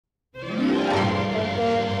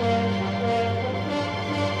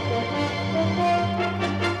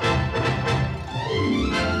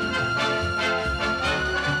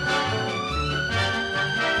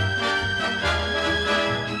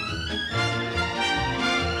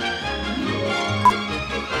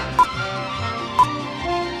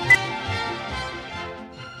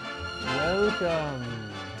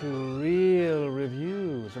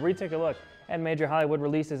we take a look at major Hollywood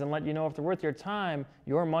releases and let you know if they're worth your time,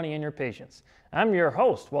 your money, and your patience. I'm your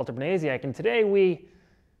host, Walter Banasiak, and today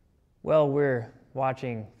we're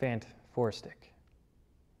watching Fantastic.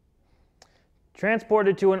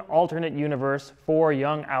 Transported to an alternate universe, 4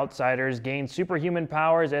 young outsiders gain superhuman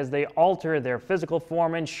powers as they alter their physical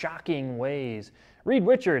form in shocking ways. Reed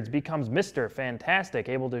Richards becomes Mr. Fantastic,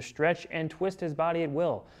 able to stretch and twist his body at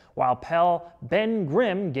will, while pal Ben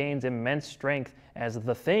Grimm gains immense strength as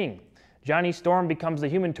the Thing. Johnny Storm becomes the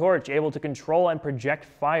Human Torch, able to control and project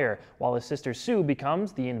fire, while his sister Sue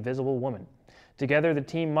becomes the Invisible Woman. Together, the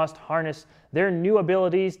team must harness their new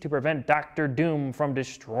abilities to prevent Dr. Doom from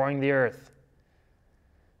destroying the Earth.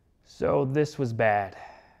 So this was bad.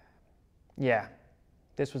 Yeah,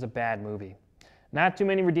 this was a bad movie. Not too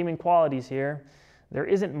many redeeming qualities here. There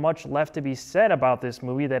isn't much left to be said about this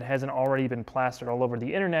movie that hasn't already been plastered all over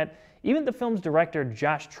the internet. Even the film's director,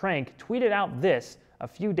 Josh Trank, tweeted out this a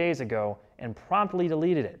few days ago and promptly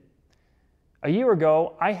deleted it. A year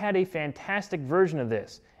ago, I had a fantastic version of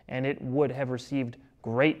this, and it would have received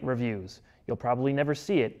great reviews. You'll probably never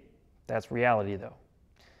see it. That's reality, though.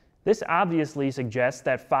 This obviously suggests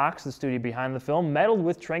that Fox, the studio behind the film, meddled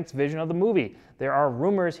with Trank's vision of the movie. There are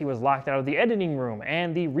rumors he was locked out of the editing room,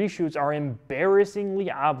 and the reshoots are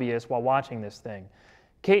embarrassingly obvious while watching this thing.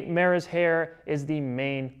 Kate Mara's hair is the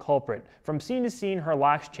main culprit. From scene to scene, her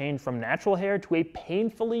locks change from natural hair to a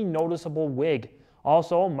painfully noticeable wig.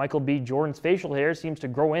 Also, Michael B. Jordan's facial hair seems to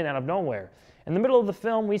grow in out of nowhere. In the middle of the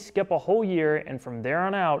film, we skip a whole year, and from there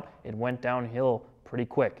on out, it went downhill pretty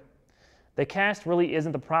quick. The cast really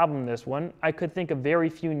isn't the problem in this one. I could think of very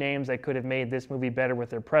few names that could have made this movie better with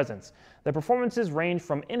their presence. The performances range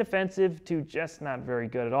from inoffensive to just not very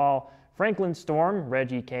good at all. Franklin Storm,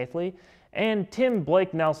 Reggie Cathley, and Tim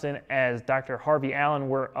Blake Nelson as Dr. Harvey Allen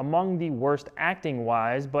were among the worst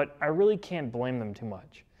acting-wise, but I really can't blame them too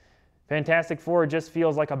much. Fantastic Four just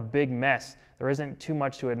feels like a big mess. There isn't too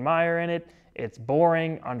much to admire in it. It's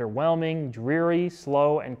boring, underwhelming, dreary,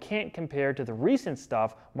 slow, and can't compare to the recent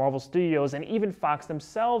stuff Marvel Studios and even Fox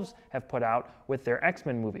themselves have put out with their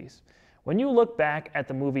X-Men movies. When you look back at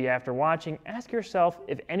the movie after watching, ask yourself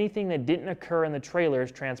if anything that didn't occur in the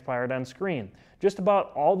trailers transpired on screen. Just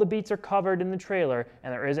about all the beats are covered in the trailer,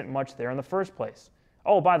 and there isn't much there in the first place.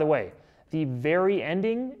 Oh, by the way, the very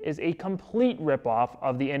ending is a complete ripoff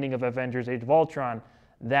of the ending of Avengers Age of Ultron.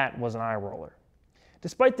 That was an eye roller.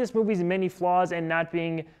 Despite this movie's many flaws and not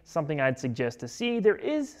being something I'd suggest to see, there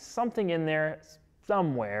is something in there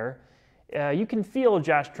somewhere. You can feel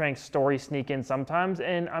Josh Trank's story sneak in sometimes,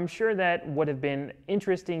 and I'm sure that would have been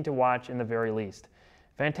interesting to watch in the very least.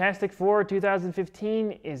 Fantastic Four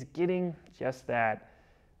 2015 is getting just that,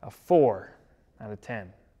 a 4 out of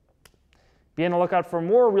 10. Be on the lookout for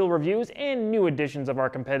more real reviews and new editions of our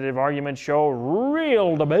competitive argument show,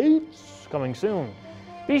 Real Debates, coming soon.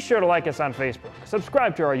 Be sure to like us on Facebook,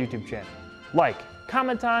 subscribe to our YouTube channel, like,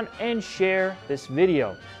 comment on, and share this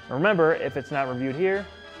video. And remember, if it's not reviewed here,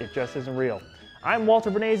 it just isn't real. I'm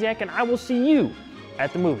Walter Banasiak, and I will see you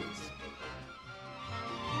at the movies.